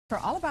For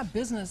All About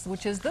Business,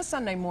 which is the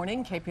Sunday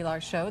morning KPLR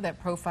show that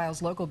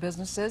profiles local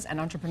businesses and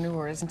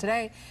entrepreneurs. And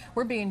today,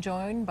 we're being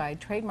joined by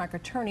trademark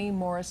attorney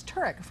Morris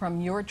Turek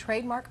from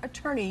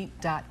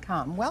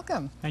yourtrademarkattorney.com.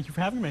 Welcome. Thank you for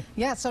having me.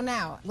 Yeah, so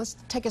now, let's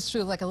take us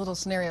through like a little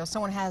scenario.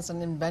 Someone has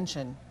an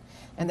invention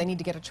and they need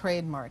to get a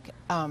trademark.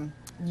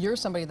 You're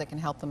somebody that can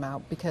help them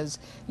out because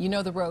you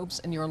know the ropes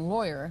and you're a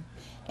lawyer,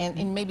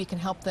 and maybe can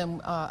help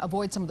them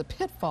avoid some of the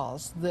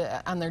pitfalls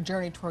on their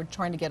journey toward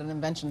trying to get an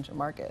invention to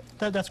market.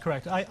 That's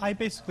correct. I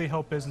basically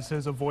help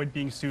businesses avoid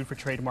being sued for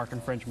trademark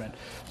infringement.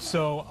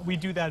 So we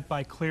do that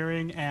by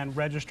clearing and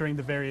registering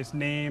the various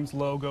names,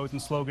 logos,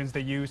 and slogans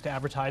they use to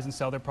advertise and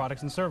sell their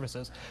products and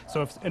services.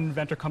 So if an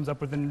inventor comes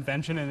up with an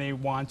invention and they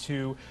want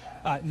to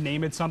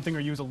name it something or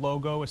use a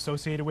logo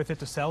associated with it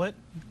to sell it,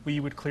 we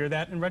would clear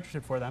that and register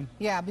it for them.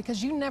 Yeah,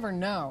 because you never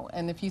know,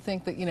 and if you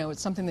think that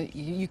it's something that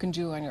you can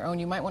do on your own,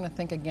 you might want to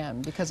think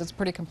again because it's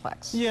pretty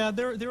complex. Yeah,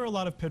 there are a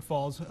lot of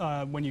pitfalls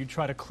when you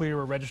try to clear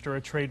or register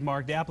a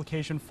trademark. The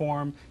application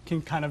form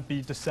can kind of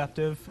be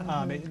deceptive.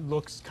 It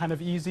looks kind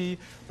of easy,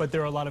 but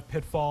there are a lot of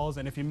pitfalls,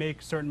 and if you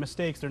make certain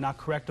mistakes, they're not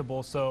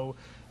correctable. So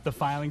the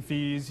filing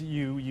fees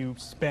you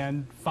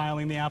spend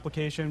filing the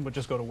application would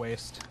just go to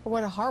waste.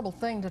 What a horrible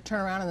thing to turn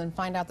around and then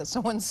find out that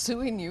someone's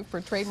suing you for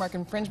trademark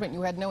infringement.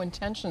 You had no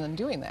intention in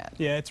doing that.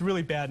 Yeah, it's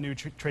really bad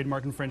news,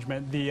 trademark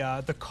infringement.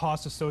 The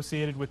costs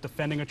associated with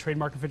defending a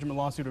trademark infringement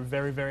lawsuit are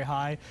very, very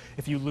high.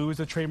 If you lose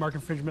a trademark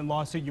infringement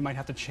lawsuit, you might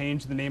have to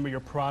change the name of your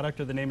product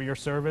or the name of your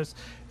service.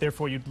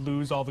 Therefore, you'd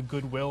lose all the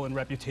goodwill and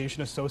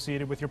reputation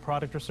associated with your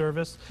product or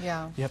service.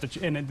 Yeah. You have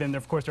to, and then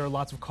of course there are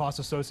lots of costs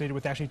associated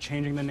with actually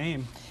changing the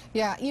name.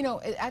 Yeah,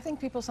 I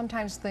think people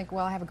sometimes think,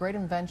 well, I have a great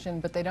invention,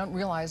 but they don't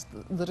realize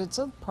that it's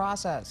a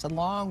process, a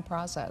long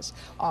process,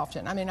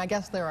 often. I mean, I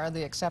guess there are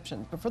the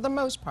exceptions, but for the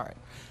most part,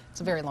 it's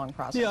a very long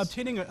process. Yeah,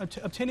 obtaining a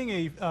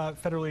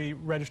federally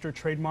registered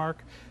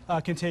trademark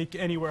can take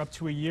anywhere up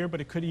to a year, but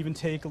it could even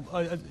take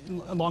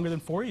longer than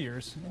 4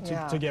 years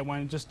to get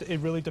one. It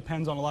really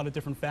depends on a lot of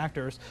different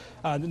factors.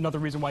 Another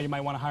reason why you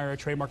might want to hire a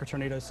trademark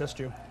attorney to assist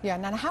you. Yeah,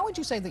 now how would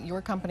you say that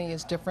your company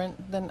is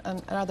different than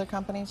other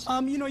companies?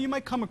 You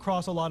might come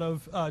across a lot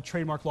of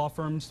trademark law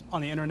firms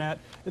on the internet.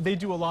 They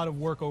do a lot of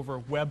work over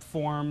web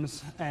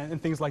forms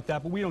and things like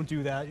that, but we don't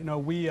do that.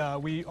 We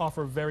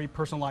offer a very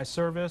personalized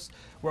service.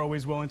 We're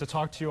always willing to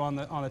talk to you on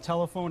the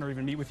telephone or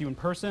even meet with you in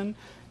person,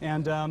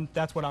 and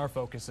that's what our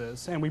focus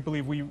is. And we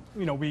believe we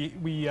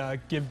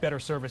give better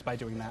service by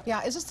doing that.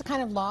 Yeah, is this the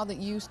kind of law that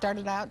you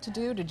started out to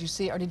do? Did you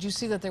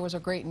see that there was a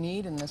great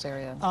need in this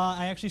area?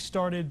 I actually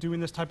started doing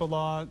this type of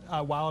law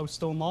while I was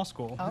still in law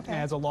school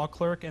as a law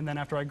clerk, and then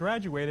after I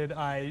graduated,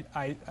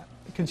 I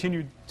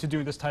continued to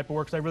do this type of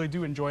work because I really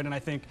do enjoy it, and I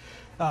think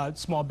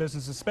small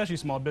businesses, especially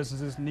small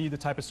businesses, need the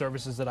type of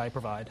services that I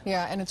provide.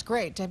 Yeah, and it's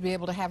great to be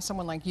able to have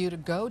someone like you to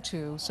go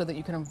to so that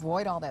you can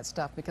avoid all that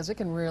stuff, because it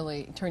can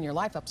really turn your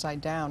life upside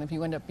down if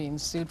you end up being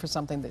sued for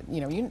something that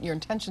your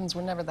intentions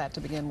were never that to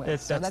begin with.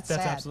 That's sad.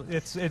 Absolutely,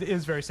 it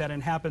is very sad,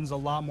 and happens a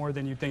lot more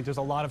than you think. There's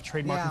a lot of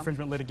trademark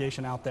infringement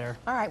litigation out there.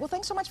 All right, well,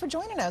 thanks so much for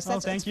joining us.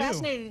 Thank you.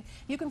 Fascinating.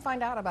 You can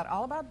find out about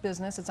All About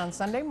Business. It's on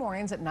Sunday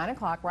mornings at 9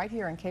 o'clock right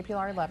here on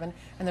KPLR 11,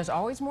 and there's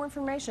always more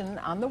information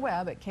on the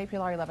web at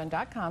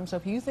KPLR11.com. So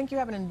if you think you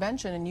have an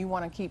invention and you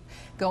want to keep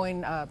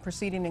going,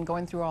 proceeding and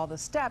going through all the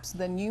steps,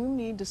 then you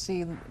need to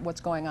see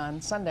what's going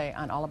on Sunday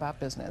on All About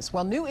Business.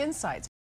 Well, new insights